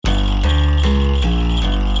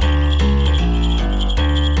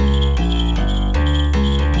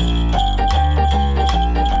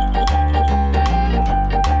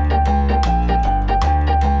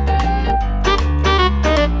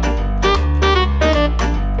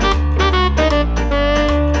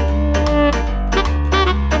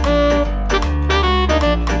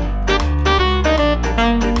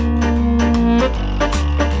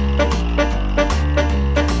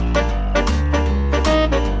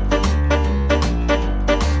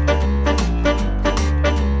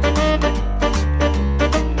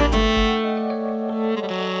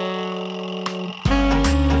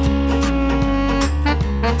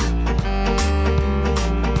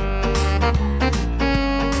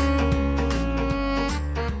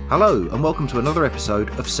Hello and welcome to another episode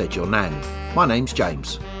of Said Your Nan. My name's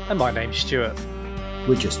James. And my name's Stuart.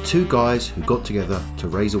 We're just two guys who got together to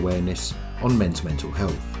raise awareness on men's mental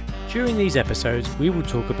health. During these episodes, we will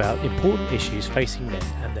talk about important issues facing men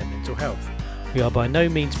and their mental health. We are by no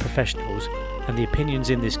means professionals, and the opinions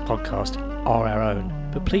in this podcast are our own,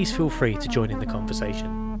 but please feel free to join in the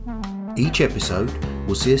conversation. Each episode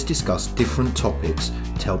will see us discuss different topics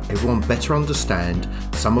to help everyone better understand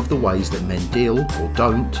some of the ways that men deal or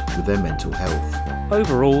don't with their mental health.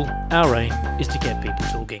 Overall, our aim is to get people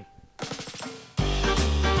talking.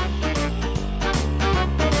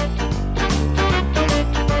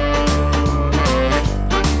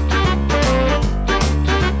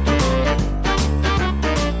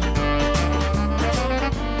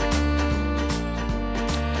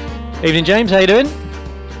 Evening, James. How you doing?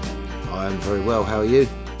 I am very well. How are you?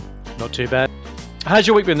 Not too bad. How's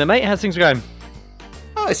your week been then, mate? How's things going?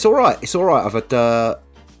 Oh, it's all right. It's all right. I've had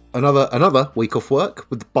another week off work,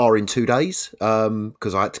 with the bar in 2 days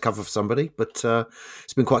because I had to cover for somebody. But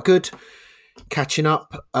it's been quite good. Catching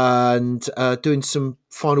up and doing some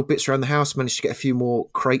final bits around the house. Managed to get a few more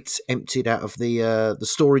crates emptied out of the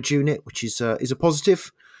storage unit, which is a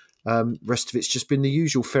positive. Rest of it's just been the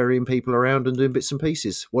usual, ferrying people around and doing bits and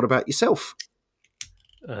pieces. What about yourself?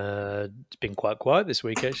 It's been quite quiet this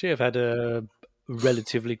week, actually. I've had a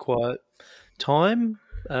relatively quiet time.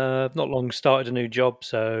 I've not long started a new job,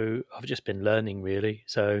 so I've just been learning, really.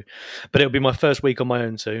 But it'll be my first week on my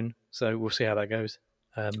own soon, so we'll see how that goes.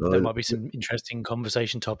 There might be some interesting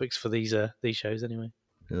conversation topics for these shows, anyway.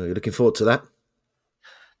 You're looking forward to that?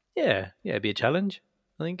 Yeah, it'd be a challenge,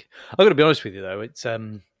 I think. I've got to be honest with you, though. It's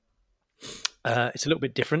a little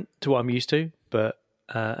bit different to what I'm used to, but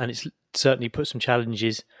and it's certainly put some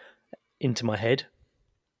challenges into my head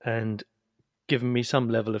and given me some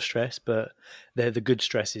level of stress, but they're the good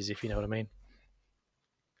stresses, if you know what I mean.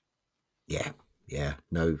 Yeah.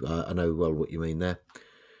 No, I know well what you mean there.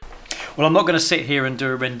 Well, I'm not going to sit here and do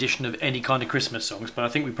a rendition of any kind of Christmas songs, but I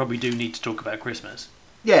think we probably do need to talk about Christmas.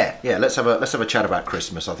 Yeah. Let's have a chat about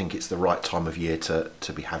Christmas. I think it's the right time of year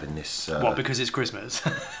to be having this. What? Because it's Christmas.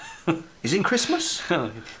 Is it Christmas?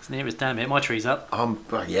 It's near as damn it. My tree's up.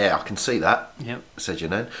 Yeah, I can see that. Yep. Said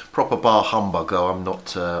your name. Proper bar humbug though. I'm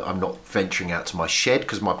not venturing out to my shed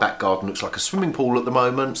because my back garden looks like a swimming pool at the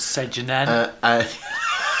moment. Said your nan.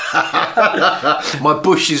 My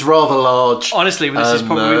bush is rather large. Honestly, this is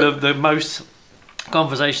probably the most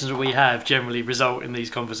conversations that we have generally result in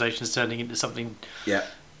these conversations turning into something. Yeah.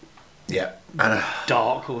 And,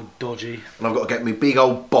 dark or dodgy. And I've got to get my big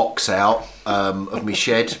old box out of my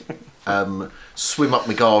shed, swim up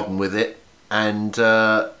my garden with it, and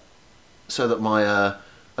so that my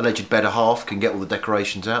alleged better half can get all the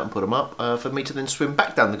decorations out and put them up for me to then swim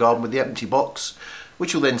back down the garden with the empty box,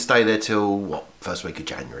 which will then stay there till, first week of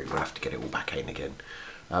January. We'll have to get it all back in again.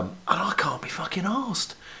 And I can't be fucking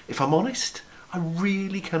arsed, if I'm honest. I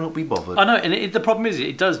really cannot be bothered. I know, and the problem is,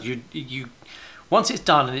 it does, you once it's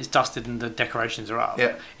done and it's dusted and the decorations are up,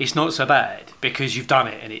 It's not so bad because you've done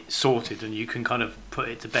it and it's sorted and you can kind of put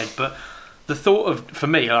it to bed. But the thought of, for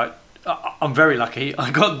me, I'm very lucky.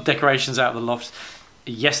 I got decorations out of the loft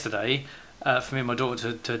yesterday for me and my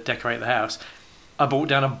daughter to decorate the house. I brought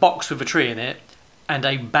down a box with a tree in it and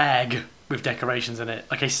a bag with decorations in it,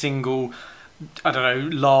 like a single, I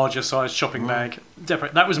don't know, larger sized shopping bag.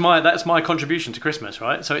 That's my contribution to Christmas,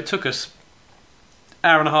 right? So it took us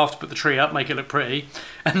hour and a half to put the tree up, make it look pretty,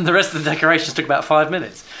 and the rest of the decorations took about 5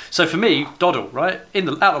 minutes. So for me, doddle, right?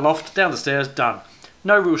 Out the loft, down the stairs, done.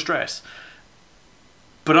 No real stress.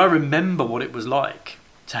 But I remember what it was like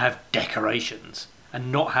to have decorations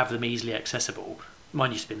and not have them easily accessible.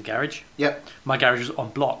 Mine used to be in the garage. Yep. My garage was on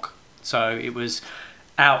block, so it was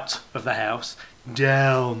out of the house,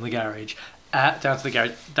 down the garage, down to the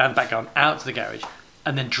garage, down the back garden, out to the garage,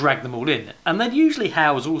 and then drag them all in. And they'd usually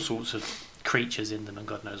house all sorts of creatures in them and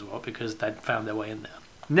God knows what, because they'd found their way in there.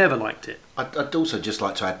 Never liked it. I'd also just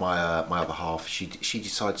like to add my other half. She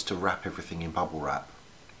decides to wrap everything in bubble wrap.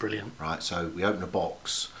 Brilliant. Right, so we open a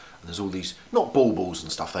box and there's all these, not baubles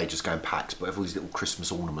and stuff, they just go in packs, but all these little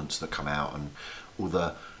Christmas ornaments that come out and all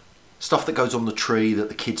the stuff that goes on the tree that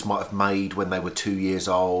the kids might have made when they were 2 years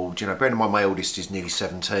old. You know, bearing in mind my oldest is nearly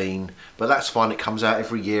 17, but that's fine. It comes out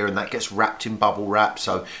every year and that gets wrapped in bubble wrap,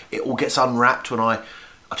 so it all gets unwrapped when I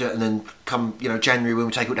do it, and then come January when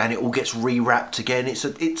we take it down, it all gets rewrapped again. It's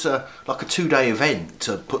a like a 2-day event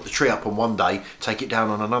to put the tree up on one day, take it down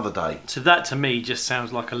on another day. So that to me just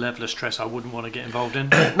sounds like a level of stress I wouldn't want to get involved in.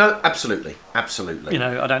 No, absolutely. I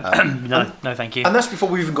don't. No, thank you. And that's before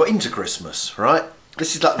we even got into Christmas, right?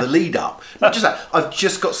 This is like the lead up. Not just that, I've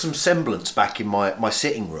just got some semblance back in my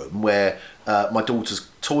sitting room where my daughter's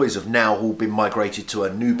toys have now all been migrated to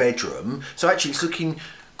a new bedroom. So actually it's looking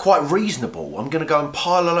quite reasonable. I'm going to go and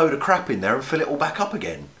pile a load of crap in there and fill it all back up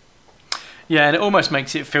again. Yeah, and it almost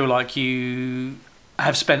makes it feel like you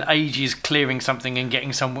have spent ages clearing something and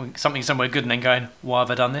getting something somewhere good and then going, why have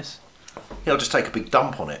I done this? Yeah, I'll just take a big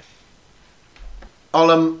dump on it.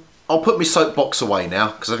 I'll put my soapbox away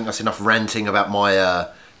now, because I think that's enough ranting about my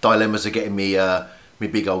dilemmas of getting me my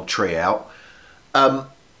big old tree out. What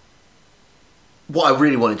I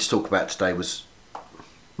really wanted to talk about today was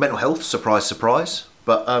mental health, surprise, surprise,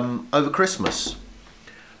 but over Christmas.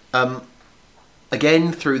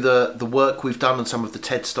 Again, through the work we've done and some of the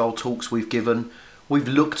TED-style talks we've given, we've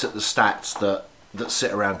looked at the stats that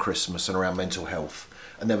sit around Christmas and around mental health.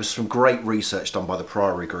 And there was some great research done by the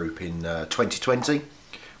Priory Group in 2020,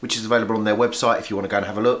 which is available on their website if you want to go and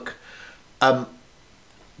have a look.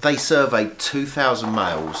 They surveyed 2,000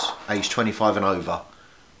 males aged 25 and over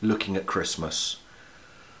looking at Christmas.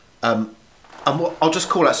 And I'll just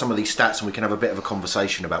call out some of these stats and we can have a bit of a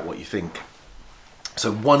conversation about what you think.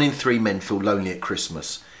 So 1 in 3 men feel lonely at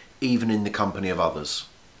Christmas, even in the company of others.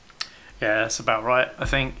 Yeah, that's about right. I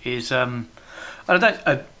think is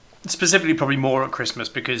specifically probably more at Christmas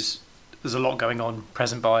because there's a lot going on,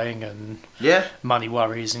 present buying and money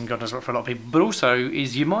worries and God knows what for a lot of people. But also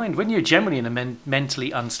is your mind, when you're generally in a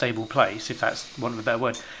mentally unstable place, if that's one of the better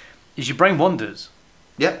word, is your brain wanders.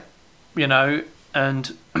 Yep. You know,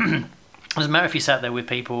 and it doesn't matter if you sat there with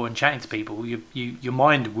people and chatting to people, your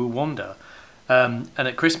mind will wander. And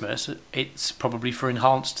at Christmas, it's probably for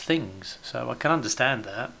enhanced things. So I can understand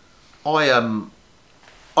that.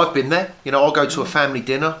 I've been there. You know, I'll go to a family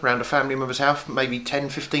dinner around a family member's house, maybe 10,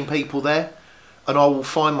 15 people there, and I will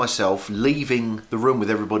find myself leaving the room with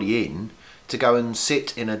everybody in to go and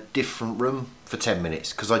sit in a different room for 10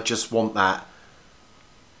 minutes because I just want that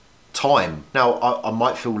time. Now, I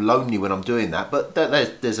might feel lonely when I'm doing that, but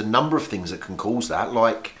there's a number of things that can cause that,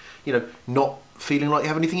 like, you know, not feeling like you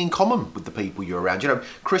have anything in common with the people you're around. You know,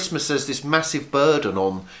 Christmas, there's this massive burden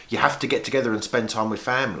on you have to get together and spend time with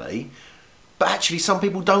family. But actually, some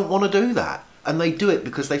people don't want to do that. And they do it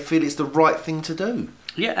because they feel it's the right thing to do.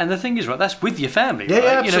 Yeah, and the thing is, right, that's with your family, right? Yeah,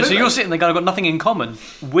 absolutely. You know, so you're sitting there going, I've got nothing in common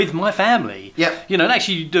with my family. Yeah. You know, and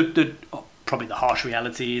actually, probably the harsh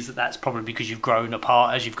reality is that that's probably because you've grown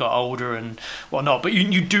apart as you've got older and whatnot. But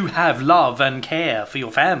you do have love and care for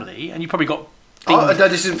your family, and you've probably got things... no,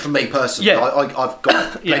 this isn't for me personally. Yeah. I've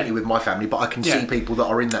got plenty with my family, but I can see people that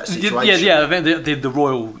are in that situation. Yeah, the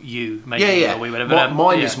royal you, maybe. Yeah. Whatever.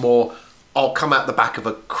 Mine is more... I'll come out the back of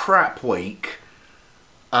a crap week.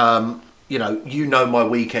 You know my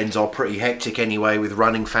weekends are pretty hectic anyway with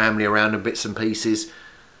running family around and bits and pieces.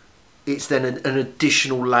 It's then an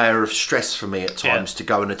additional layer of stress for me at times to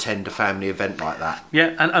go and attend a family event like that.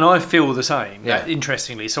 Yeah, and I feel the same, yeah.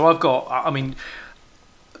 Interestingly. So I've got,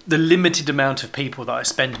 the limited amount of people that I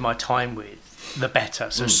spend my time with, the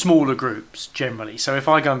better. So smaller groups generally. So if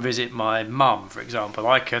I go and visit my mum, for example,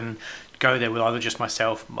 I can go there with either just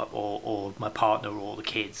myself or my partner or the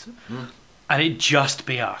kids, and it just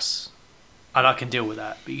be us, and I can deal with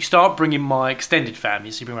that. But you start bringing my extended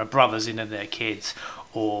family, so you bring my brothers in and their kids,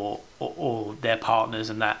 or their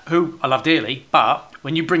partners and that, who I love dearly, but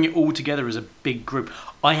when you bring it all together as a big group,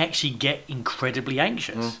 I actually get incredibly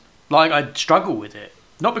anxious. Like, I struggle with it,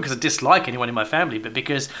 not because I dislike anyone in my family, but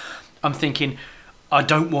because I'm thinking I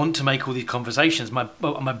don't want to make all these conversations. My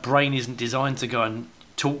brain isn't designed to go and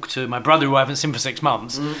talk to my brother who I haven't seen for 6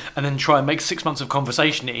 months and then try and make 6 months of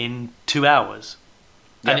conversation in 2 hours.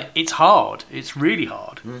 Yeah. And it's hard. It's really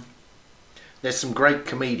hard. There's some great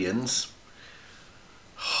comedians.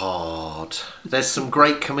 There's some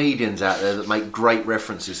great comedians out there that make great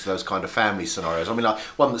references to those kind of family scenarios. I mean, like,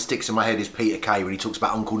 one that sticks in my head is Peter Kay when he talks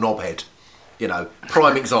about Uncle Knobhead. You know,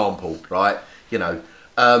 prime example, right? You know,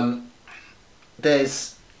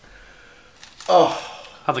 there's...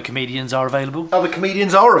 Other comedians are available. I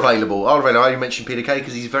only mentioned Peter Kay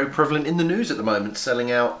because he's very prevalent in the news at the moment,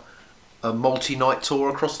 selling out a multi-night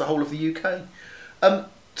tour across the whole of the UK.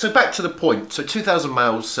 So back to the point. So 2,000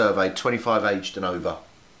 males surveyed, 25 aged and over.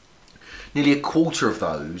 Nearly a quarter of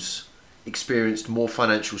those experienced more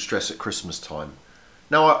financial stress at Christmas time.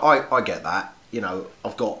 Now, I get that. You know,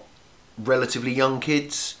 I've got relatively young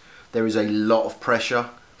kids. There is a lot of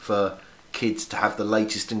pressure for kids to have the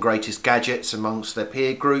latest and greatest gadgets amongst their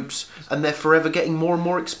peer groups, and they're forever getting more and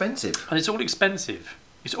more expensive. And it's all expensive.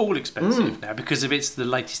 It's all expensive now because if it's the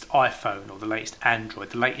latest iPhone or the latest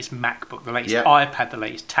Android, the latest MacBook, the latest iPad, the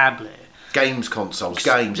latest tablet. Games consoles,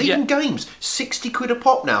 even games. 60 quid a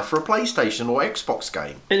pop now for a PlayStation or Xbox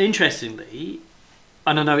game. And interestingly,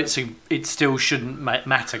 and I know it still shouldn't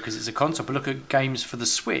matter because it's a console, but look at games for the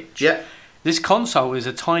Switch. Yeah. This console is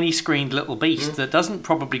a tiny screened little beast that doesn't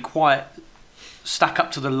probably quite stack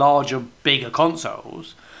up to the larger, bigger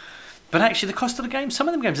consoles. But actually, the cost of the game, some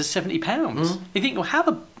of them games are £70. You think, well, how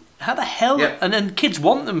the hell? Yeah. And then kids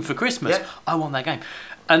want them for Christmas. Yeah. I want that game.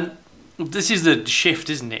 And this is the shift,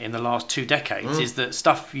 isn't it, in the last 2 decades, is that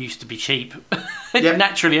stuff used to be cheap,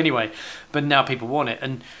 naturally anyway, but now people want it.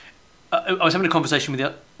 And I was having a conversation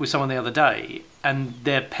with someone the other day, and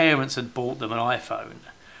their parents had bought them an iPhone,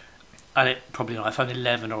 and probably an iPhone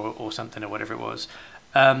 11 or something or whatever it was.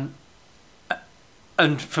 And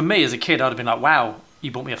for me as a kid, I'd have been like, wow,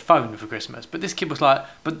 you bought me a phone for Christmas. But this kid was like,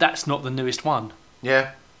 but that's not the newest one.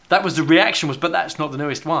 Yeah. That was the reaction was, but that's not the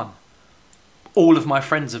newest one. All of my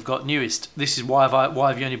friends have got newest. This is why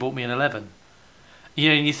have you only bought me an 11? You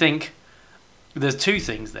know, and you think there's 2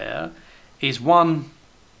 things there. Is one,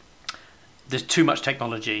 there's too much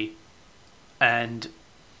technology and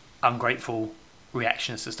ungrateful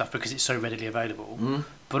reactions to stuff because it's so readily available.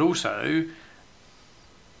 But also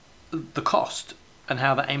the cost and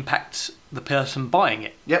how that impacts the person buying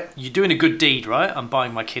it. Yep. You're doing a good deed, right? I'm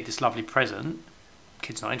buying my kid this lovely present.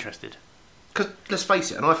 Kid's not interested. Because let's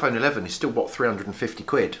face it, an iPhone 11 is still, what, 350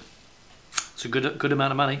 quid? It's a good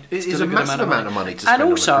amount of money. It is a massive amount of money to spend and on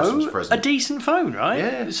a Christmas also present. a decent phone, right?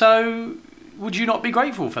 Yeah. So would you not be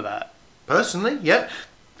grateful for that? Personally, yeah.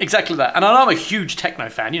 Exactly that. And I'm a huge techno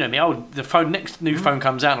fan. You know me. The next new phone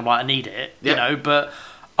comes out, I'm like, I need it. Yeah. You know, but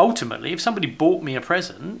ultimately, if somebody bought me a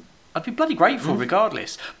present, I'd be bloody grateful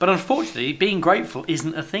regardless. But unfortunately, being grateful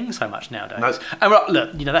isn't a thing so much nowadays. No. And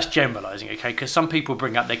look, you know, that's generalising, okay? Because some people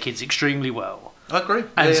bring up their kids extremely well. I agree.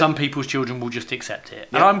 And some people's children will just accept it.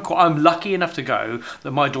 Yeah. And I'm lucky enough to go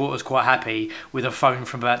that my daughter's quite happy with a phone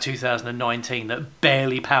from about 2019 that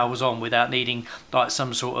barely powers on without needing like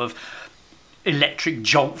some sort of electric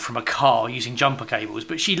jolt from a car using jumper cables.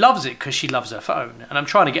 But she loves it because she loves her phone. And I'm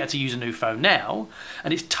trying to get her to use a new phone now,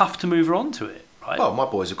 and it's tough to move her onto it. Right? Well, my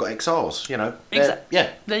boys have got XRs, you know. Exactly. Yeah.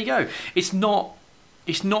 There you go. It's not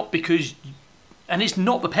because, and it's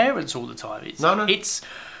not the parents all the time. No. It's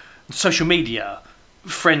social media,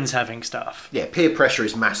 friends having stuff. Yeah, peer pressure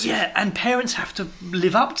is massive. Yeah, and parents have to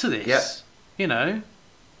live up to this. Yeah. You know.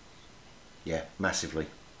 Yeah, massively.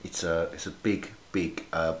 It's a big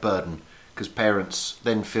burden because parents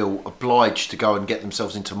then feel obliged to go and get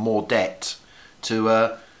themselves into more debt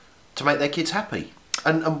to make their kids happy.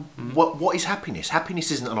 And what is happiness? Happiness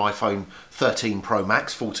isn't an iPhone 13 Pro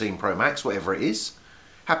Max, 14 Pro Max, whatever it is.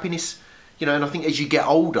 Happiness, you know, and I think as you get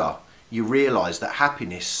older, you realise that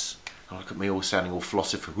happiness... Oh, look at me all sounding all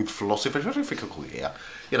philosophical here,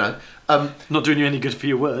 you know. Not doing you any good for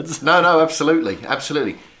your words. No, absolutely.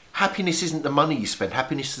 Happiness isn't the money you spend.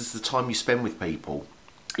 Happiness is the time you spend with people.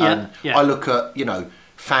 Yeah. I look at, you know,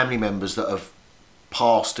 family members that have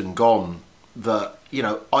passed and gone that, you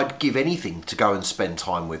know, I'd give anything to go and spend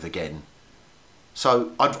time with again.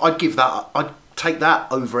 So I'd take that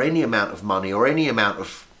over any amount of money or any amount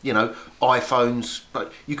of, you know, iPhones.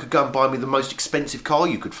 But you could go and buy me the most expensive car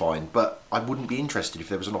you could find, but I wouldn't be interested if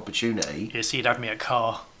there was an opportunity. Yeah, so you'd have me a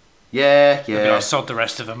car. Yeah. I sod the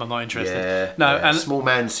rest of them. I'm not interested. Yeah. No, yeah. and Small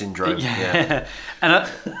man syndrome. Yeah. And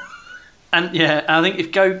I think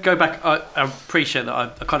if go back, I appreciate that I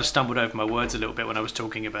kind of stumbled over my words a little bit when I was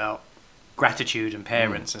talking about gratitude and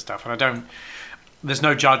parents and stuff. And there's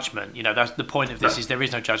no judgment. You know, that's the point of this. Is there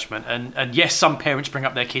is no judgment. And yes, some parents bring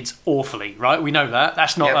up their kids awfully, right? We know that.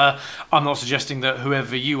 That's not. I'm not suggesting that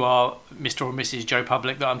whoever you are, Mr. or Mrs. Joe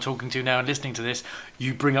Public, that I'm talking to now and listening to this,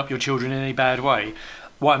 you bring up your children in any bad way.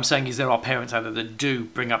 What I'm saying is there are parents out there that do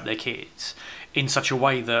bring up their kids in such a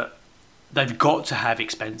way that they've got to have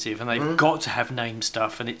expensive and they've got to have name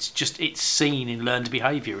stuff, and it's seen in learned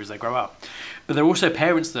behaviour as they grow up. But there are also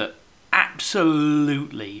parents that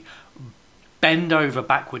absolutely bend over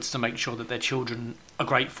backwards to make sure that their children are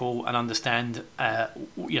grateful and understand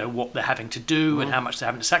what they're having to do and how much they're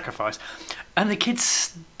having to sacrifice, and the kids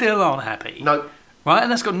still aren't happy. No. Right?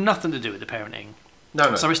 And that's got nothing to do with the parenting.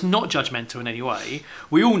 No. So it's not judgmental in any way.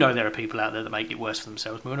 We all know there are people out there that make it worse for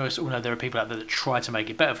themselves. We all know there are people out there that try to make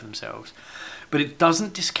it better for themselves. But it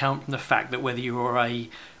doesn't discount from the fact that whether you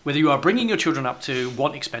are bringing your children up to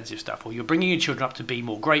want expensive stuff or you're bringing your children up to be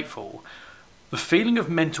more grateful, the feeling of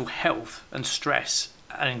mental health and stress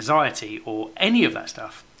and anxiety or any of that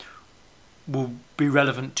stuff will be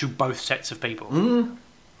relevant to both sets of people.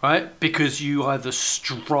 Right? Because you either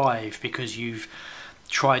strive because you've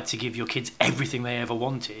tried to give your kids everything they ever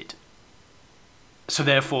wanted. So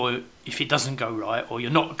therefore, if it doesn't go right or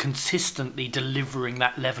you're not consistently delivering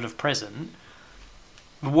that level of present,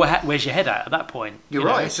 Where's your head at that point? You're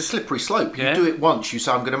right. It's a slippery slope. You do it once. You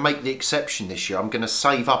say, I'm going to make the exception this year. I'm going to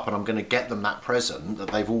save up and I'm going to get them that present that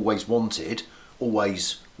they've always wanted.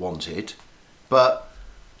 But,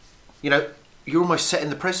 you're almost setting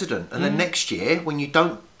the precedent. And then next year, when you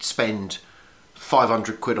don't spend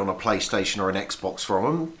 500 quid on a PlayStation or an Xbox from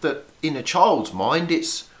them, that in a child's mind,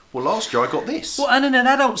 it's, well, last year I got this. Well, and in an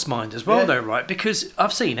adult's mind as well, though, right? Because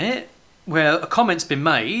I've seen it where a comment's been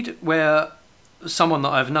made where someone that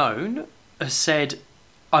I've known has said,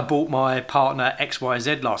 I bought my partner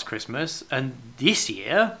XYZ last Christmas, and this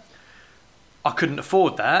year I couldn't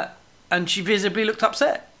afford that, and she visibly looked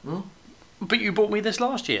upset. But you bought me this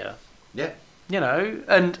last year. Yeah.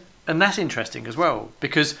 And that's interesting as well,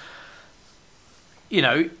 because,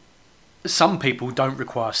 some people don't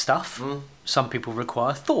require stuff. Some people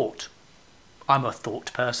require thought. I'm a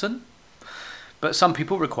thought person. But some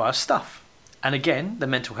people require stuff. And again, the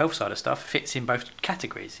mental health side of stuff fits in both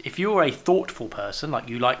categories. If you're a thoughtful person, like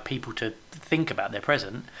you like people to think about their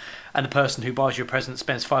present, and the person who buys you a present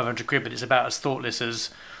spends 500 quid, but it's about as thoughtless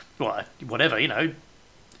as, well, whatever,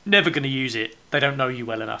 never going to use it, they don't know you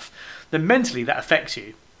well enough, then mentally that affects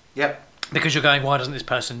you. Yep. Because you're going, why doesn't this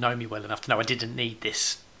person know me well enough to know I didn't need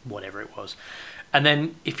this, whatever it was. And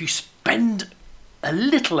then if you spend a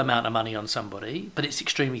little amount of money on somebody, but it's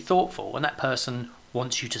extremely thoughtful, and that person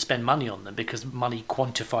wants you to spend money on them because money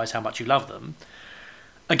quantifies how much you love them,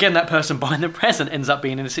 again, that person buying the present ends up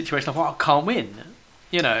being in a situation of, I can't win.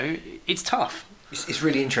 It's tough. It's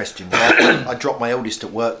really interesting. I dropped my eldest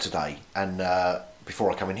at work today, and before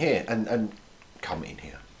I come in here, and come in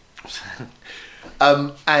here. I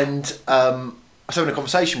was having a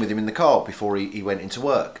conversation with him in the car before he went into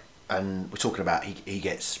work, and we're talking about he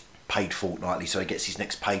gets paid fortnightly, so he gets his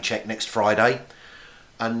next paycheck next Friday,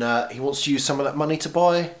 and he wants to use some of that money to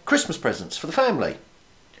buy Christmas presents for the family.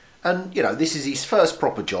 And this is his first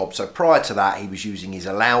proper job, so prior to that he was using his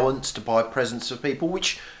allowance to buy presents for people,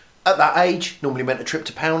 which at that age normally meant a trip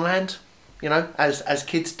to Poundland, as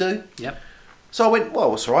kids do. Yep. So I went,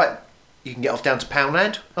 well, that's all right, you can get off down to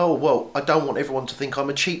Poundland. Oh, well, I don't want everyone to think I'm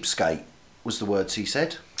a cheapskate, was the words he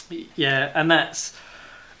said. Yeah, and that's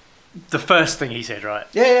the first thing he said, right?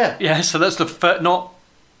 Yeah. Yeah, so that's the first, not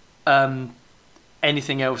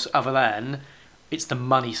anything else other than it's the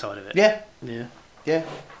money side of it. Yeah.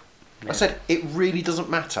 I said, it really doesn't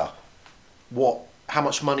matter how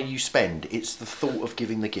much money you spend. It's the thought of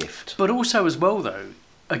giving the gift. But also as well, though,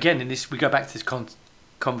 again, in this, we go back to this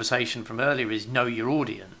conversation from earlier, is know your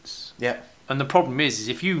audience. Yeah. And the problem is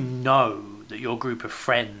if you know that your group of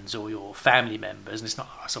friends or your family members, and it's not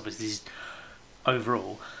us, obviously, this is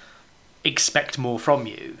overall, expect more from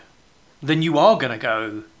you, then you are going to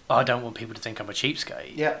go, I don't want people to think I'm a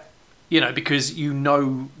cheapskate. Yeah. Because you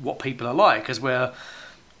know what people are like, as where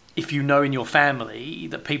if you know in your family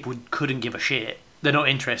that people couldn't give a shit, they're not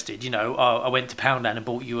interested. I went to Poundland and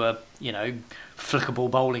bought you a, flickable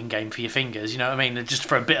bowling game for your fingers, just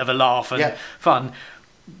for a bit of a laugh and fun.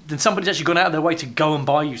 Then somebody's actually gone out of their way to go and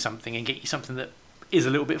buy you something and get you something that is a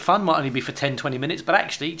little bit fun, might only be for 10, 20 minutes, but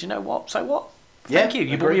actually, do you know what? So what? Thank you.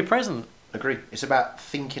 You bought me a present. Agree. It's about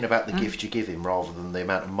thinking about the gift you give him rather than the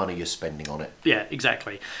amount of money you're spending on it. Yeah,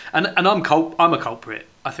 exactly. And I'm a culprit,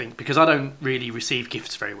 I think, because I don't really receive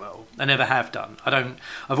gifts very well. I never have done.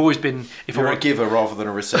 I've always been... You're a giver rather than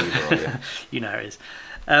a receiver, are you? You know it is.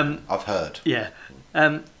 I've heard. Yeah.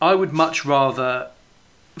 I would much rather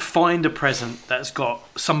find a present that's got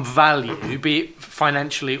some value, be it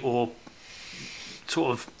financially or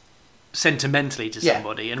sort of sentimentally to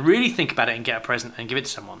somebody, and really think about it and get a present and give it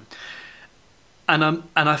to someone. And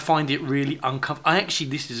I find it really uncomfortable.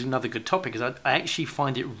 This is another good topic, is I actually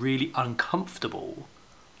find it really uncomfortable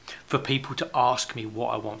for people to ask me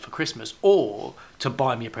what I want for Christmas or to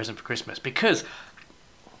buy me a present for Christmas, because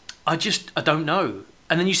I don't know.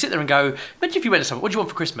 And then you sit there and go, imagine if you went to someone, what do you want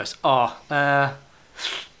for Christmas? I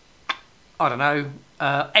don't know,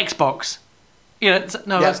 Xbox.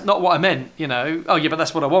 That's not what I meant, Oh, yeah, but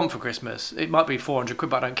that's what I want for Christmas. It might be 400 quid,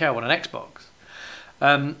 but I don't care, I want an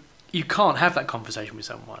Xbox. You can't have that conversation with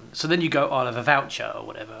someone. So then you go, I'll have a voucher or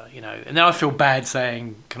whatever, And then I feel bad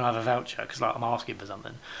saying, can I have a voucher? Because I'm asking for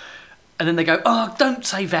something. And then they go, oh, don't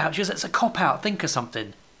say vouchers, it's a cop-out, think of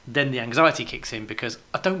something. Then the anxiety kicks in because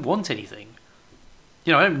I don't want anything.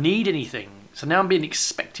 I don't need anything. So now I'm being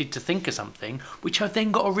expected to think of something, which I've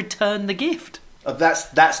then got to return the gift.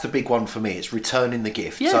 That's the big one for me. It's returning the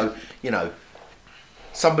gift. Yeah. So,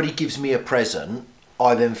 somebody gives me a present,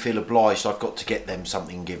 I then feel obliged I've got to get them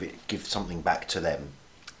something, give something back to them.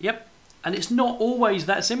 Yep. And it's not always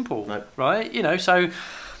that simple, no. right? So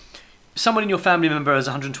someone in your family member earns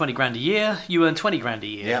 120 grand a year, you earn 20 grand a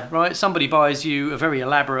year, yeah. right? Somebody buys you a very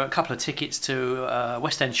elaborate couple of tickets to a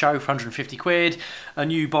West End show for 150 quid,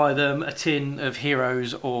 and you buy them a tin of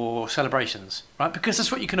Heroes or Celebrations, right? Because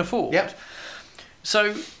that's what you can afford. Yep.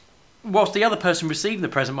 So, whilst the other person receiving the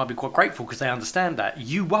present might be quite grateful because they understand that,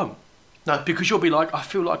 you won't. No. Because you'll be like, I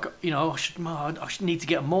feel like, I should need to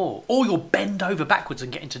get more. Or you'll bend over backwards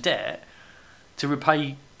and get into debt to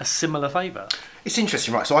repay a similar favour. It's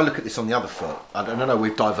interesting, right? So I look at this on the other foot. I don't know,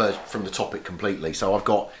 we've diverged from the topic completely. So I've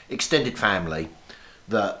got extended family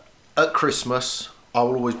that at Christmas I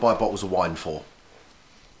will always buy bottles of wine for.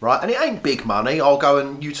 Right? And it ain't big money. I'll go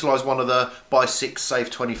and utilise one of the buy 6, save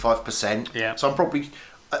 25%. Yeah. So I'm probably,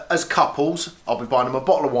 as couples, I'll be buying them a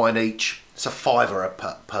bottle of wine each. It's a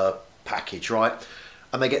 £5 per package, right?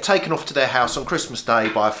 And they get taken off to their house on Christmas Day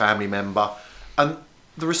by a family member. And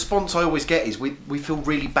the response I always get is, we feel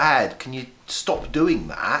really bad. Can you stop doing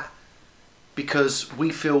that? Because we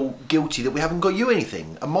feel guilty that we haven't got you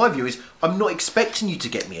anything. And my view is, I'm not expecting you to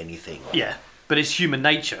get me anything. Yeah, but it's human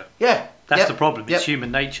nature. Yeah. That's the problem. It's human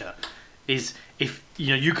nature. Is if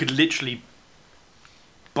you could literally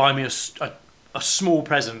buy me a small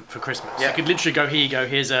present for Christmas. Yeah. You could literally go, here you go,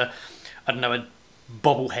 here's a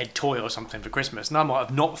bobblehead toy or something for Christmas. And I might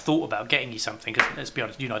have not thought about getting you something, because let's be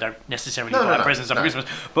honest, I don't necessarily buy presents for Christmas.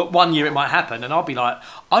 But one year it might happen, and I'll be like,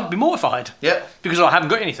 I'd be mortified. Yeah. Because I haven't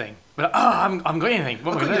got anything. But I haven't got anything.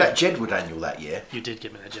 What am I got going you to do? that Jedward annual that year. You did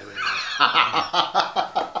give me that Jedward.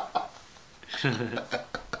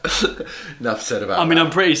 Enough said about that. I mean, I'm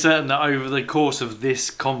pretty certain that over the course of this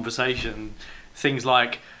conversation, things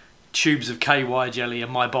like tubes of KY jelly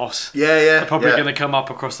and my boss are probably going to come up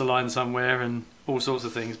across the line somewhere, and all sorts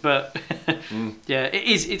of things. But yeah, it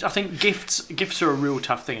is. I think gifts are a real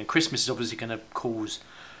tough thing, and Christmas is obviously going to cause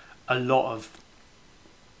a lot of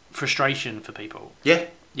frustration for people. Yeah.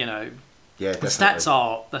 Yeah, definitely.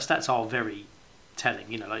 The stats are very telling.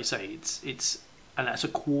 Like you say, it's and that's a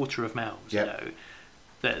quarter of mouths.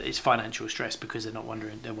 That it's financial stress because they're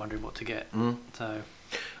wondering what to get. So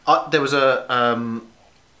there was a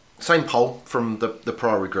same poll from the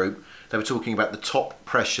Priory group. They were talking about the top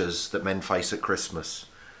pressures that men face at Christmas.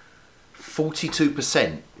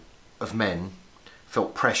 42% of men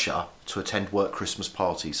felt pressure to attend work Christmas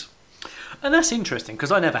parties. And that's interesting,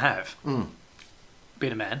 because I never have.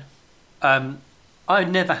 Being a man, I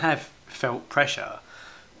never have felt pressure.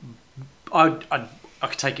 I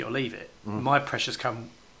could take it or leave it. My pressures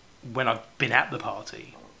come when I've been at the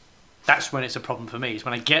party. That's when it's a problem for me. It's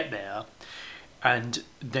when I get there, and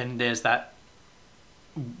then there's that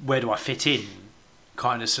where do I fit in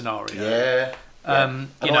kind of scenario. Yeah. And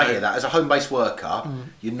I hear that. As a home-based worker,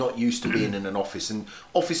 you're not used to being in an office, and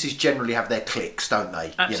offices generally have their cliques, don't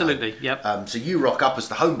they? Absolutely, yep. So you rock up as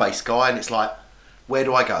the home-based guy, and it's like, where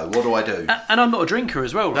do I go? What do I do? And I'm not a drinker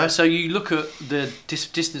as well, right? No. So you look at the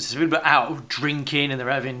distances, people are out drinking and they're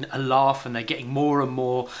having a laugh and they're getting more and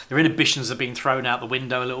more. Their inhibitions are being thrown out the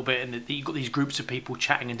window a little bit, and you've got these groups of people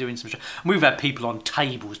chatting and doing some shit. And we've had people on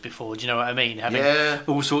tables before, do you know what I mean? Having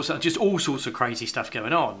all sorts of crazy stuff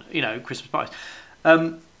going on, Christmas parties.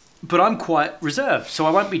 But I'm quite reserved, so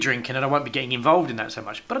I won't be drinking and I won't be getting involved in that so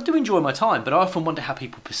much. But I do enjoy my time, but I often wonder how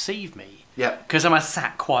people perceive me. Yeah. Because I'm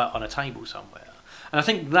sat quiet on a table somewhere. And I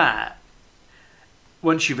think that,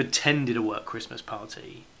 once you've attended a work Christmas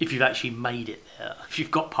party, if you've actually made it there, if you've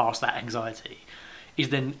got past that anxiety, is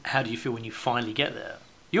then how do you feel when you finally get there?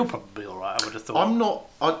 You're probably all right, I would have thought. I'm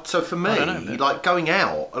not. So for me, like going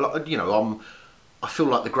out, I feel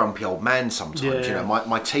like the grumpy old man sometimes. Yeah.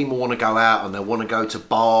 My team will want to go out and they'll want to go to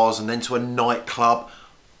bars and then to a nightclub.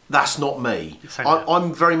 That's not me.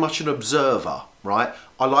 I'm very much an observer, right?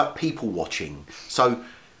 I like people watching. So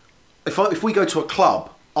if we go to a club,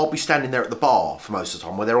 I'll be standing there at the bar for most of the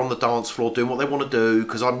time, where they're on the dance floor doing what they want to do,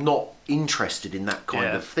 because I'm not interested in that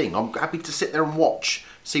kind of thing. I'm happy to sit there and watch,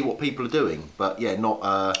 see what people are doing, but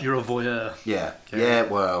not. You're a voyeur. Yeah.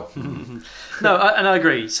 Well. No, and I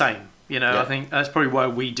agree. Same. I think that's probably why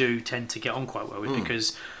we do tend to get on quite well with,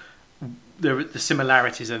 because the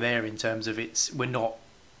similarities are there in terms of we're not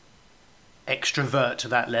extrovert to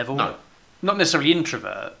that level. No. Not necessarily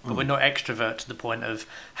introvert, but we're not extrovert to the point of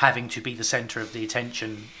having to be the centre of the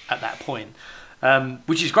attention at that point.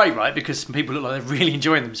 Which is great, right? Because some people look like they're really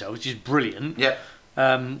enjoying themselves, which is brilliant. Yeah.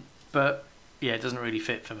 But yeah, it doesn't really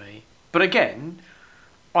fit for me. But again,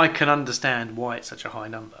 I can understand why it's such a high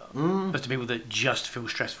number. As to people that just feel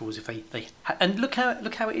stressful as if they and look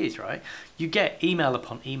how it is, right? You get email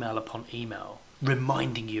upon email upon email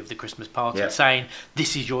reminding you of the Christmas party, saying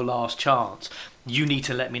this is your last chance. You need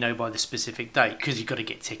to let me know by the specific date because you've got to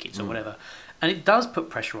get tickets or whatever. And it does put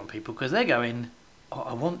pressure on people because they're going, oh,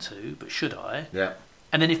 I want to, but should I? Yeah.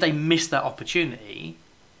 And then if they miss that opportunity,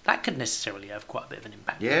 that could necessarily have quite a bit of an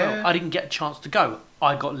impact. Yeah. As well. I didn't get a chance to go.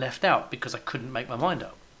 I got left out because I couldn't make my mind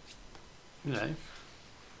up. You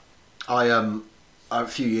know. A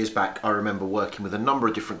few years back, I remember working with a number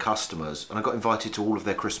of different customers, and I got invited to all of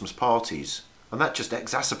their Christmas parties. And that just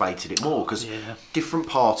exacerbated it more, because different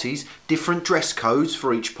parties, different dress codes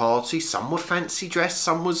for each party. Some were fancy dress,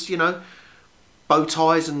 some was, bow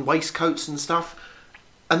ties and waistcoats and stuff.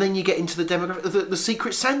 And then you get into the demographic, the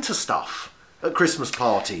Secret Santa stuff at Christmas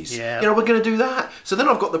parties. Yeah. We're going to do that. So then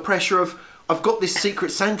I've got the pressure of, I've got this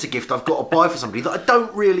Secret Santa gift I've got to buy for somebody that I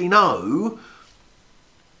don't really know.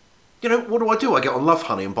 What do? I get on Love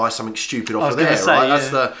Honey and buy something stupid off of there, right?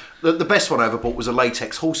 Yeah. That's the best one I ever bought was a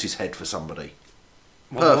latex horse's head for somebody.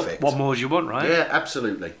 Perfect. What more do you want, right? Yeah,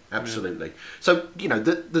 absolutely. Yeah. So,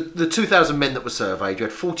 the 2,000 men that were surveyed, you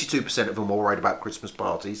had 42% of them were worried about Christmas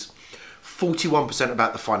parties, 41%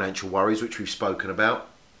 about the financial worries, which we've spoken about,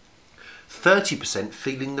 30%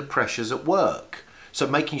 feeling the pressures at work. So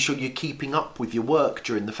making sure you're keeping up with your work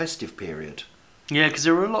during the festive period. Yeah, because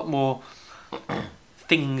there are a lot more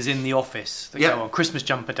things in the office that go on. Christmas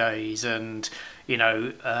jumper days and,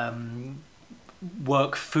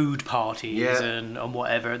 work food parties and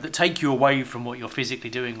whatever that take you away from what you're physically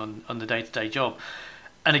doing on the day-to-day job.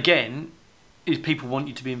 And again, is people want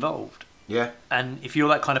you to be involved. Yeah. And if you're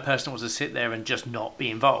that kind of person that wants to sit there and just not be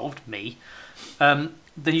involved, me, then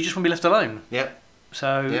you just want to be left alone. Yeah.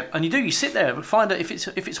 So, and you sit there and find out if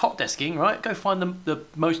it's hot desking, right? Go find the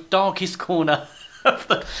most darkest corner of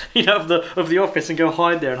the office and go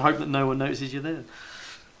hide there and hope that no one notices you're there.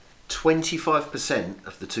 25%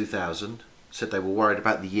 of the 2,000 said they were worried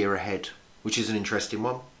about the year ahead, which is an interesting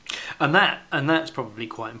one. And that's probably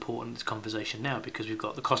quite important in this conversation now, because we've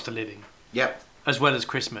got the cost of living. Yep. As well as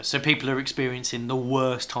Christmas. So people are experiencing the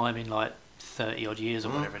worst time in like 30 odd years or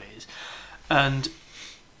whatever it is. And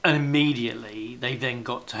immediately they've then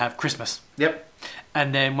got to have Christmas. Yep.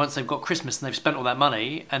 And then once they've got Christmas and they've spent all that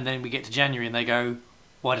money, and then we get to January and they go,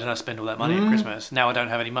 why did I spend all that money at Christmas? Now I don't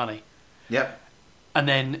have any money. Yep. And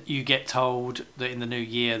then you get told that in the new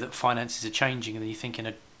year that finances are changing, and then you're thinking,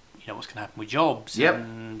 what's going to happen with jobs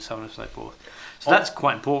and so on and so forth. So that's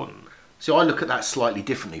quite important. So I look at that slightly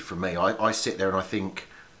differently from me. I sit there and I think,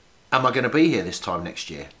 am I going to be here this time next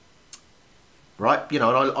year? Right? And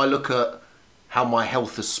I look at how my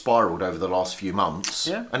health has spiralled over the last few months.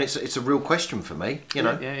 Yeah. And it's a real question for me,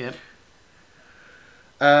 Yeah.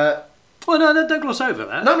 Well, no, don't gloss over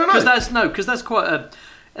that. No. Because that's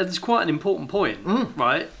quite an important point,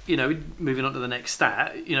 right? Moving on to the next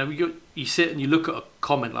stat, you sit and you look at a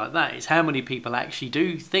comment like that, is how many people actually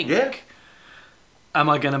do think, am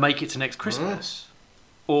I going to make it to next Christmas?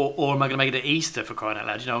 Or am I going to make it to Easter, for crying out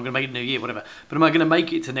loud? I'm going to make it New Year, whatever. But am I going to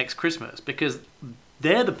make it to next Christmas? Because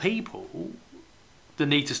they're the people that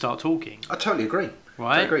need to start talking. I totally agree.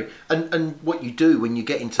 Right? I agree. And what you do when you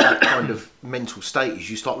get into that kind of mental state is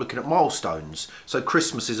you start looking at milestones. So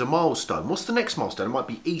Christmas is a milestone. What's the next milestone? It might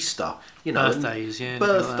be Easter. Birthdays,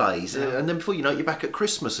 Birthdays. Like and then before you know it, you're back at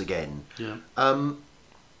Christmas again. Yeah.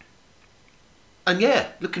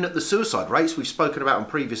 Looking at the suicide rates we've spoken about on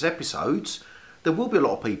previous episodes, there will be a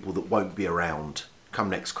lot of people that won't be around come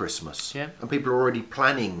next Christmas. Yeah. And people are already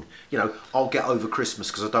planning, I'll get over Christmas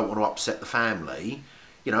because I don't want to upset the family.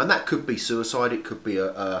 And that could be suicide, it could be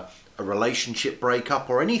a relationship breakup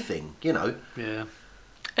or anything, Yeah.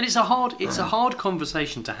 And it's a hard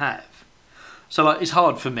conversation to have. So it's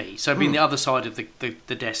hard for me. So being the other side of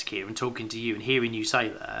the desk here and talking to you and hearing you say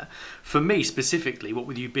that, for me specifically, what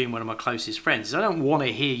with you being one of my closest friends, is I don't want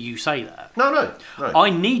to hear you say that. No. I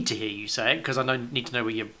need to hear you say it because I need to know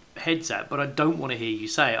where your head's at, but I don't want to hear you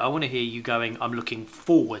say it. I want to hear you going, I'm looking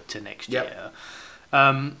forward to next year.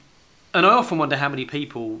 And I often wonder how many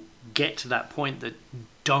people get to that point that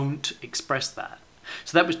don't express that.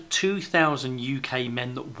 So that was 2,000 UK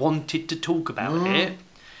men that wanted to talk about it.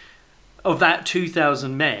 Of that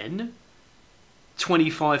 2,000 men,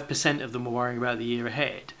 25% of them were worrying about the year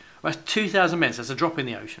ahead. That's 2,000 men, so that's a drop in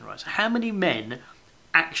the ocean, right? So how many men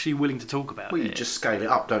actually willing to talk about it? Well, you just scale it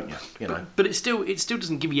up, don't you? But it still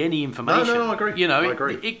doesn't give you any information. No, I agree. I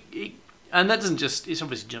agree. And that doesn't just... It's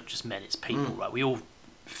obviously not just men, it's people, right? We all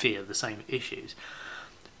fear the same issues.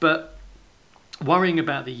 But worrying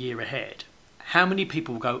about the year ahead, how many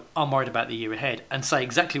people go, I'm worried about the year ahead, and say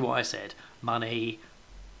exactly what I said, money...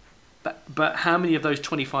 But how many of those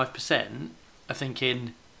 25% are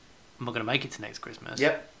thinking, I'm not going to make it to next Christmas?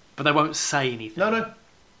 Yep. But they won't say anything. No.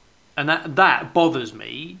 And that bothers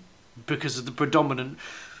me because of the predominant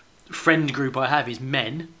friend group I have is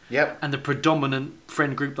men. Yep. And the predominant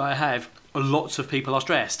friend group that I have, lots of people are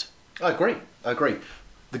stressed. I agree.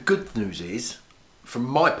 The good news is, from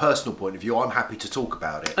my personal point of view, I'm happy to talk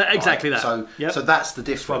about it. Exactly right? that. So that's the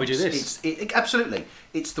difference. That's why we do this. Absolutely.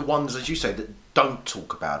 It's the ones, as you say, that don't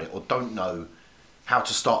talk about it or don't know how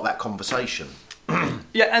to start that conversation.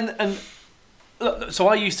 Yeah, and so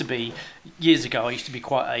I used to be, years ago, I used to be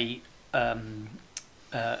quite a...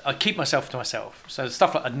 I keep myself to myself. So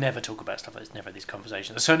stuff like I'd never talk about stuff like there's never these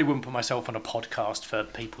conversations. I certainly wouldn't put myself on a podcast for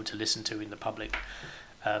people to listen to in the public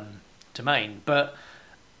domain. But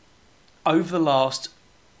over the last,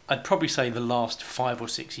 I'd probably say the last 5 or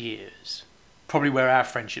 6 years, probably where our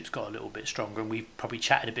friendships got a little bit stronger and we've probably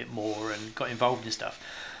chatted a bit more and got involved in stuff,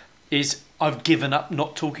 is I've given up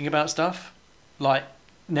not talking about stuff. Like,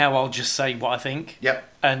 now I'll just say what I think. Yep.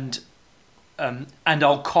 And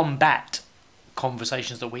I'll combat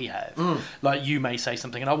conversations that we have. Like, you may say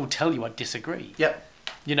something and I will tell you I disagree. Yep.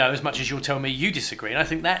 You know, as much as you'll tell me you disagree. And I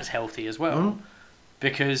think that's healthy as well.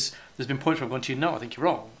 Because there's been points where I've gone to you, no, I think you're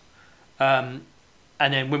wrong. And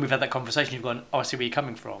then when we've had that conversation, you've gone, oh, I see where you're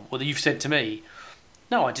coming from. Or that you've said to me,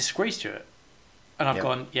 no, I disagree, Stuart. And I've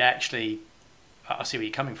gone, yeah, actually, I see where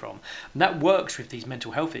you're coming from. And that works with these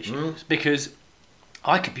mental health issues. Because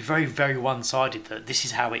I could be very, very one-sided that this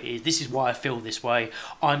is how it is. This is why I feel this way.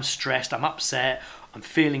 I'm stressed. I'm upset. I'm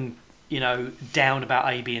feeling, down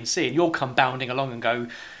about A, B, and C. And you'll come bounding along and go,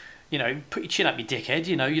 put your chin up, you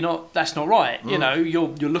dickhead. That's not right.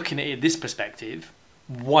 You're looking at it this perspective.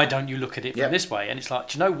 Why don't you look at it from this way? And it's like,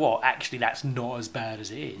 do you know what? Actually, that's not as bad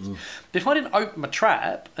as it is. But if I didn't open my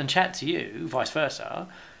trap and chat to you, vice versa,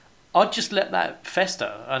 I'd just let that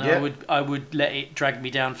fester, and I would let it drag me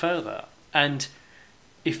down further. And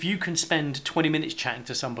if you can spend 20 minutes chatting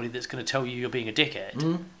to somebody that's going to tell you you're being a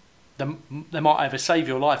dickhead, they might either save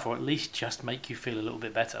your life or at least just make you feel a little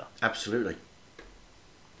bit better. Absolutely.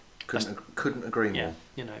 Couldn't agree more.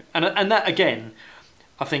 And that again,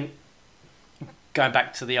 I think, going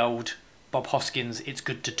back to the old Bob Hoskins, it's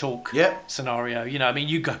good to talk scenario.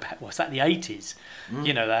 You go back, what's that, the 80s?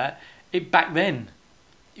 Back then,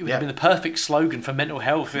 it would have been the perfect slogan for mental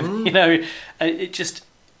health. It just,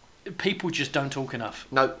 people just don't talk enough.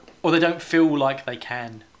 No. Or they don't feel like they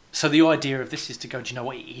can. So the idea of this is to go, do you know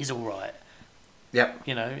what, it is all right. Yep.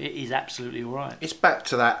 It is absolutely all right. It's back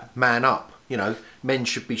to that man up. Men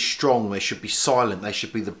should be strong, they should be silent, they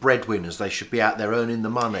should be the breadwinners, they should be out there earning the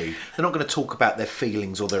money. They're not going to talk about their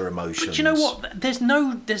feelings or their emotions. But you know what? There's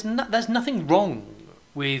nothing wrong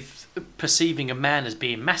with perceiving a man as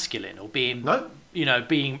being masculine or being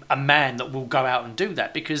being a man that will go out and do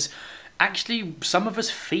that, because actually some of us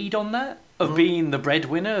feed on that of being the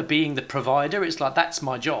breadwinner, being the provider. It's like, that's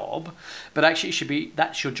my job, but actually it should be,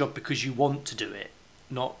 that's your job because you want to do it,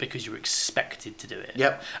 not because you're expected to do it.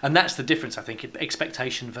 Yep. And that's the difference, I think,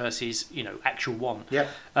 expectation versus, actual want. Yep.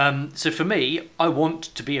 So for me, I want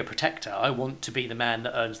to be a protector. I want to be the man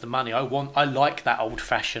that earns the money. I like that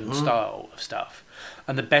old-fashioned style of stuff.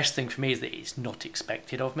 And the best thing for me is that it's not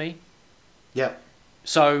expected of me. Yep.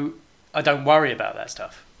 So I don't worry about that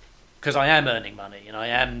stuff, because I am earning money and I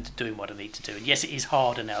am doing what I need to do. And yes, it is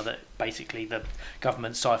harder now that basically the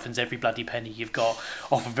government siphons every bloody penny you've got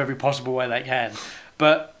off of every possible way they can.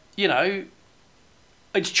 But,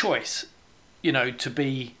 it's choice,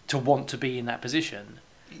 to want to be in that position.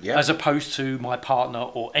 Yeah. As opposed to my partner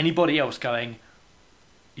or anybody else going,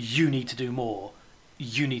 you need to do more,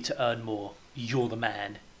 you need to earn more, you're the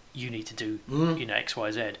man, you need to do, X,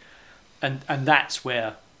 Y, Z. And that's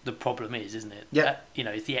where the problem is, isn't it? Yeah.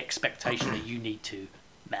 It's the expectation that you need to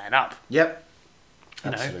man up. Yep.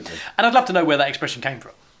 Absolutely. And I'd love to know where that expression came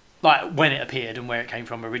from. Like, when it appeared and where it came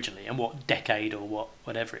from originally and what decade or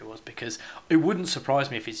whatever it was, because it wouldn't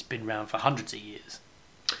surprise me if it's been around for hundreds of years.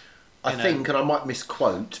 I think, and I might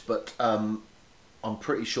misquote, but I'm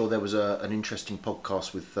pretty sure there was an interesting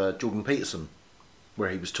podcast with Jordan Peterson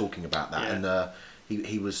where he was talking about that. Yeah. And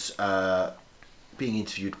he was being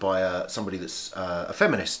interviewed by somebody that's a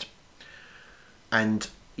feminist. And,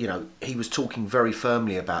 he was talking very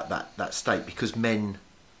firmly about that state, because men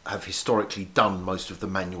have historically done most of the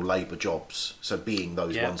manual labour jobs. So being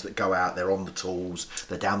those ones that go out, they're on the tools,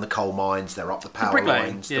 they're down the coal mines, they're up the power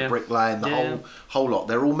lines, the bricklaying, the whole lot.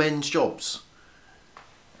 They're all men's jobs.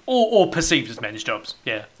 Or perceived as men's jobs,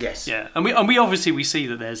 yeah. Yes. Yeah. And we obviously we see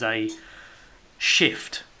that there's a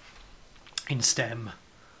shift in STEM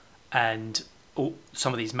and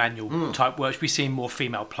some of these manual type works. We see more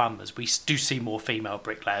female plumbers. We do see more female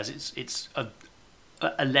bricklayers. It's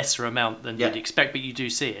a lesser amount than you'd expect, but you do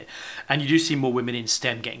see it. And you do see more women in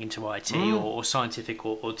STEM getting into IT or scientific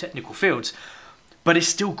or technical fields, but it's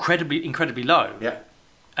still incredibly low. Yeah.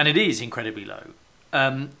 And it is incredibly low.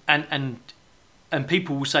 And And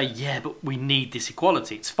people will say, yeah, but we need this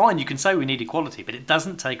equality. It's fine, you can say we need equality, but it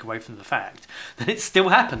doesn't take away from the fact that it still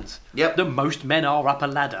happens. Yep. That most men are up a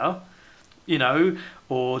ladder, you know,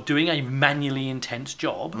 or doing a manually intense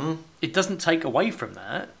job. It doesn't take away from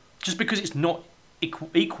that. Just because it's not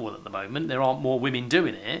equal at the moment, there aren't more women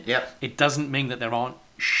doing it. Yep. It doesn't mean that there aren't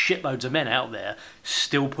shitloads of men out there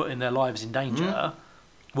still putting their lives in danger,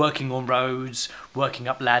 working on roads, working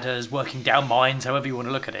up ladders, working down mines, however you want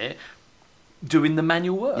to look at it, doing the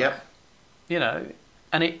manual work. Yep. You know,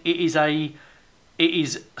 and it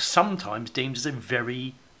is sometimes deemed as a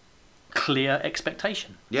very clear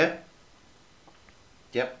expectation. Yeah.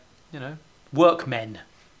 Yep. You know, workmen.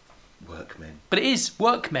 Workmen. But it is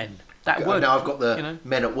workmen. That word. Now I've got the you know?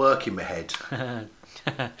 men at work in my head.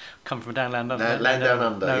 Come from down land under. Land down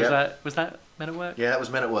under. No, yep. was that men at work? Yeah, that was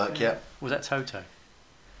men at work. Yeah. Was that Toto?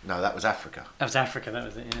 No, that was Africa. That was Africa. That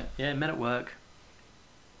was it. Yeah, men at work.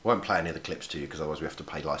 Won't play any of the clips to you because otherwise we have to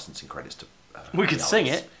pay licensing credits to. We could sing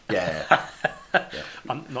it. Yeah.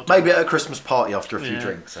 I'm not Maybe at a Christmas party after a few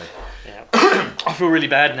drinks. So. Yeah. I feel really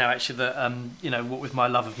bad now actually that you know, what with my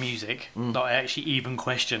love of music, that I actually even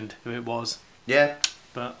questioned who it was. Yeah.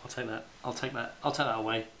 But I'll take that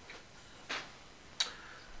away.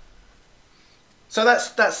 So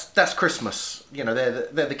that's Christmas. You know,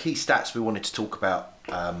 they're the key stats we wanted to talk about.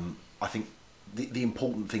 I think the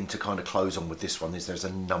important thing to kind of close on with this one is there's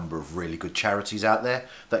a number of really good charities out there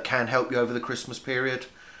that can help you over the Christmas period.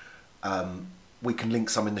 We can link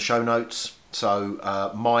some in the show notes.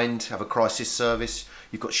 So Mind have a crisis service.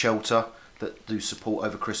 You've got Shelter that do support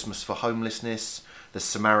over Christmas for homelessness. There's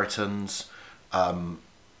Samaritans.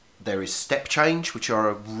 There is Step Change, which are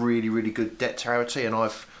a really, really good debt charity, and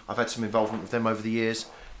I've had some involvement with them over the years.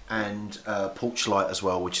 And Porchlight as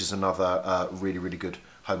well, which is another really, really good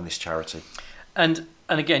homeless charity. And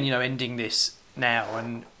again, you know, ending this now,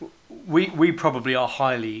 and we probably are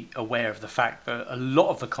highly aware of the fact that a lot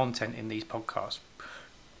of the content in these podcasts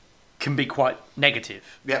can be quite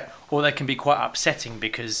negative. Yeah. Or they can be quite upsetting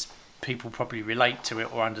because people probably relate to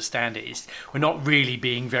it or understand it. We're not really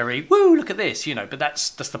being very, woo, look at this, you know, but that's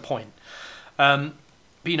the point. But,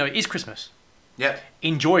 you know, it is Christmas. Yeah.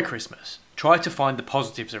 Enjoy Christmas. Try to find the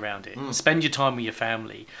positives around it. Spend your time with your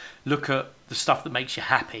family. Look at the stuff that makes you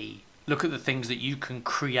happy. Look at the things that you can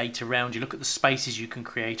create around you. Look at the spaces you can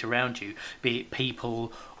create around you, be it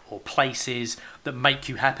people or places that make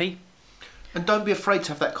you happy. And don't be afraid to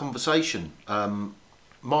have that conversation.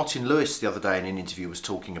 Martin Lewis the other day in an interview was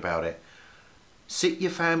talking about it. Sit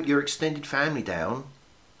your extended family down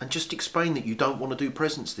and just explain that you don't want to do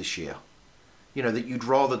presents this year. You know, that you'd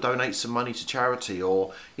rather donate some money to charity,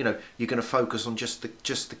 or, you know, you're going to focus on just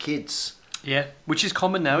the kids. Yeah, which is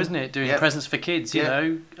common now, isn't it? Doing presents for kids, you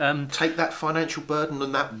know. Take that financial burden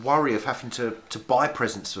and that worry of having to buy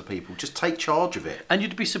presents for people. Just take charge of it. And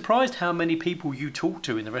you'd be surprised how many people you talk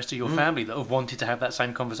to in the rest of your family that have wanted to have that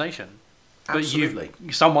same conversation. Absolutely.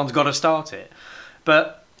 But someone's got to start it.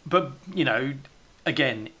 But you know,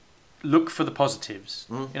 again, look for the positives.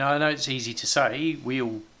 You know, I know it's easy to say. We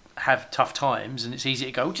all have tough times, and it's easy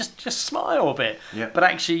to go, just smile a bit. Yeah. But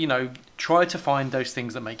actually, you know, try to find those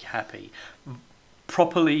things that make you happy.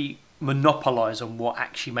 Properly monopolise on what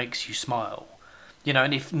actually makes you smile. You know,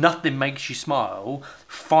 and if nothing makes you smile,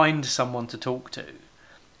 find someone to talk to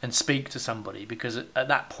and speak to somebody, because at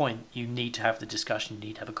that point you need to have the discussion, you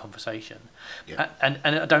need to have a conversation. Yeah. And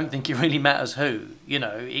I don't think it really matters who. You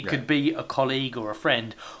know, it could be a colleague or a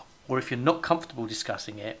friend, or if you're not comfortable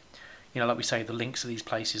discussing it, you know, like we say, the links to these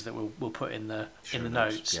places that we'll put in the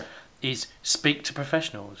notes, is speak to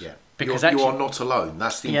professionals. Yeah. Because you are not alone.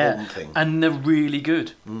 That's the important thing. And they're really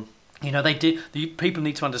good. You know, the people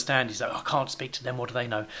need to understand is that, I can't speak to them. What do they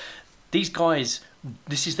know? These guys,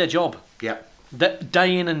 this is their job. Yeah. That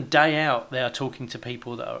day in and day out, they are talking to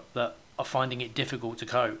people that are finding it difficult to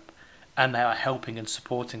cope, and they are helping and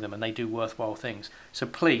supporting them, and they do worthwhile things. So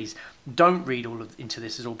please don't read into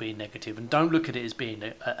this as all being negative, and don't look at it as being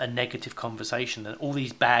a negative conversation and all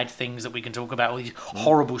these bad things that we can talk about, all these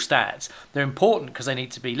horrible stats. They're important because they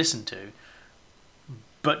need to be listened to,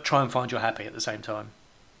 but try and find your happy at the same time.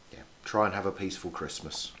 Yeah. Try and have a peaceful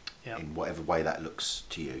Christmas in whatever way that looks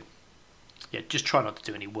to you. Yeah, just try not to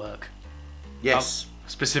do any work. Yes. I'm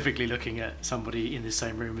specifically looking at somebody in the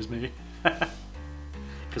same room as me,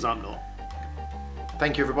 because I'm not.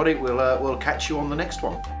 Thank you, everybody. We'll catch you on the next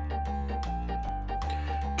one.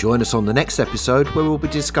 Join us on the next episode, where we'll be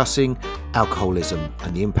discussing alcoholism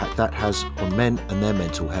and the impact that has on men and their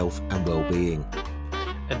mental health and well-being.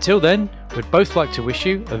 Until then, we'd both like to wish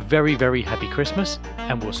you a very, very happy Christmas,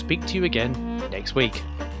 and we'll speak to you again next week.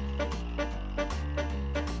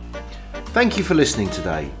 Thank you for listening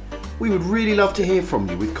today. We would really love to hear from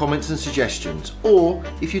you with comments and suggestions, or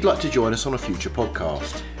if you'd like to join us on a future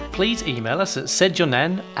podcast. Please email us at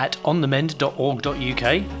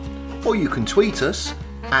saidyournan@onthemend.org.uk, or you can tweet us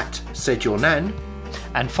at saidyournan,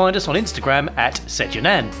 and find us on Instagram at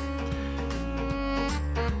saidyournan.